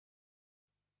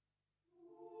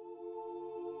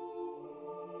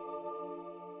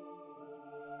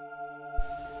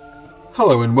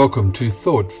Hello and welcome to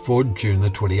Thought for June the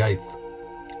 28th.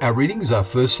 Our readings are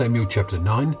 1 Samuel chapter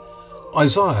 9,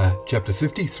 Isaiah chapter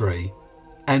 53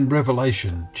 and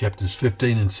Revelation chapters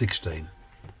 15 and 16.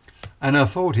 And our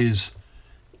thought is,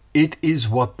 it is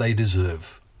what they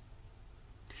deserve.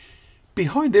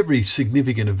 Behind every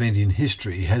significant event in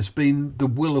history has been the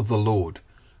will of the Lord,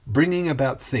 bringing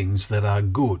about things that are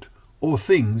good or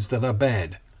things that are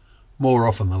bad, more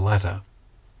often the latter.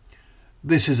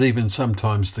 This is even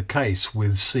sometimes the case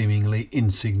with seemingly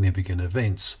insignificant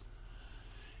events.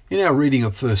 In our reading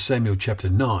of 1 Samuel chapter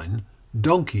 9,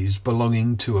 donkeys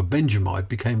belonging to a Benjamite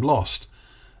became lost,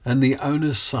 and the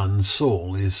owner's son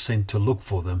Saul is sent to look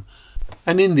for them,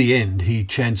 and in the end he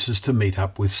chances to meet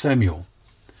up with Samuel.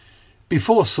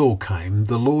 Before Saul came,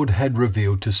 the Lord had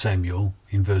revealed to Samuel,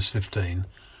 in verse 15,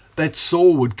 that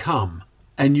Saul would come,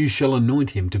 and you shall anoint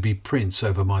him to be prince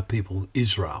over my people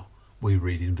Israel, we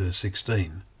read in verse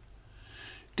 16.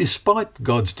 Despite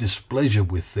God's displeasure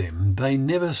with them, they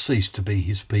never ceased to be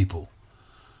his people,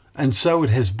 and so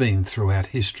it has been throughout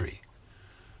history.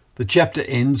 The chapter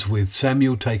ends with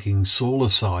Samuel taking Saul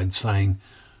aside, saying,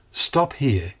 "Stop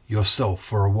here yourself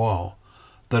for a while,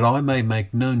 that I may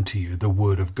make known to you the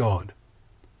word of God."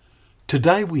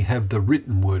 Today we have the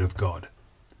written word of God.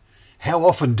 How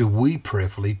often do we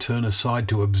prayerfully turn aside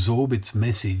to absorb its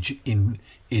message in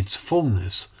its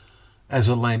fullness, as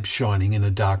a lamp shining in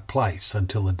a dark place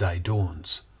until the day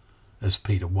dawns, as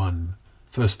 1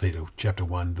 Peter chapter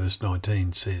 1 verse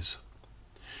 19 says.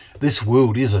 This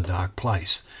world is a dark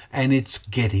place, and it's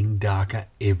getting darker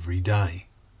every day.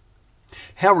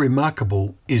 How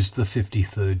remarkable is the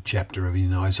 53rd chapter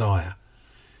in Isaiah,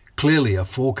 clearly a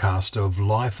forecast of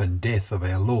life and death of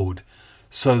our Lord,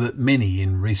 so that many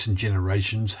in recent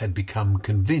generations had become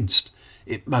convinced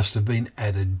it must have been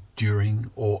added during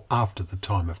or after the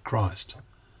time of Christ.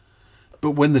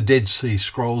 But when the Dead Sea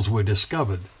Scrolls were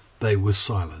discovered, they were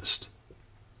silenced.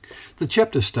 The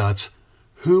chapter starts,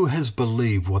 "Who has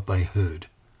believed what they heard?"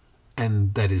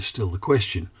 And that is still the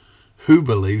question. Who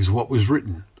believes what was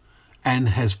written and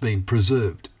has been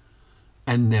preserved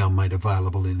and now made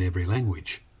available in every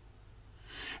language?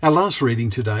 Our last reading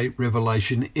today,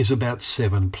 Revelation, is about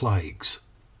 7 plagues.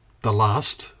 The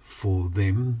last, for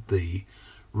them, the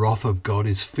wrath of God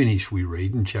is finished, we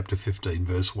read in chapter 15,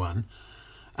 verse 1.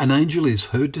 An angel is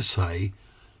heard to say,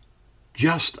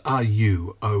 "Just are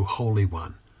you, O Holy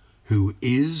One, who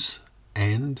is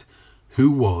and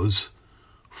who was,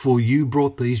 for you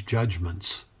brought these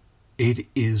judgments. It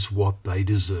is what they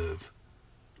deserve."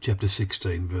 Chapter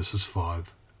 16, verses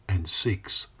 5 and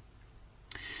 6.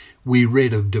 We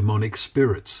read of demonic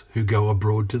spirits who go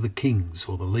abroad to the kings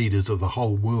or the leaders of the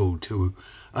whole world to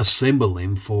assemble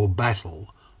them for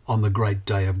battle on the great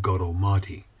day of God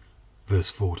Almighty, verse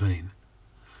 14.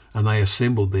 And they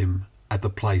assembled them at the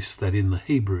place that in the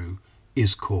Hebrew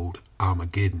is called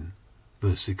Armageddon,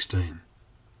 verse 16.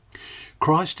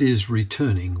 Christ is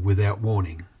returning without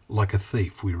warning, like a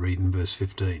thief, we read in verse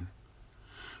 15.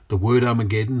 The word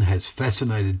Armageddon has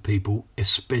fascinated people,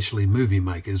 especially movie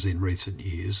makers in recent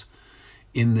years.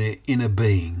 In their inner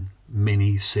being,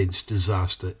 many sense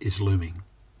disaster is looming.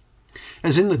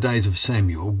 As in the days of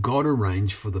Samuel, God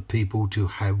arranged for the people to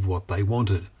have what they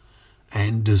wanted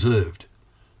and deserved,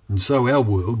 and so our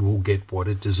world will get what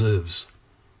it deserves.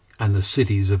 And the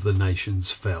cities of the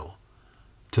nations fell,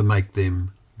 to make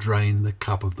them drain the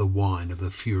cup of the wine of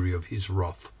the fury of his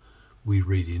wrath, we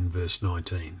read in verse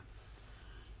 19.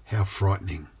 How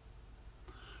frightening.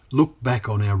 Look back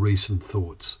on our recent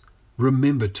thoughts.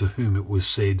 Remember to whom it was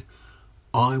said,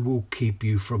 "I will keep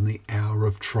you from the hour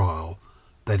of trial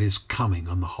that is coming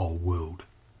on the whole world."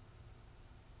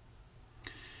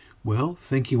 Well,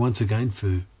 thank you once again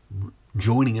for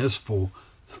joining us for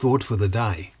Thought for the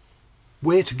Day,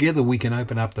 where together we can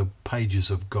open up the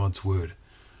pages of God's Word,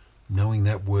 knowing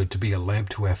that Word to be a lamp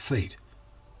to our feet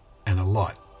and a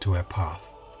light to our path.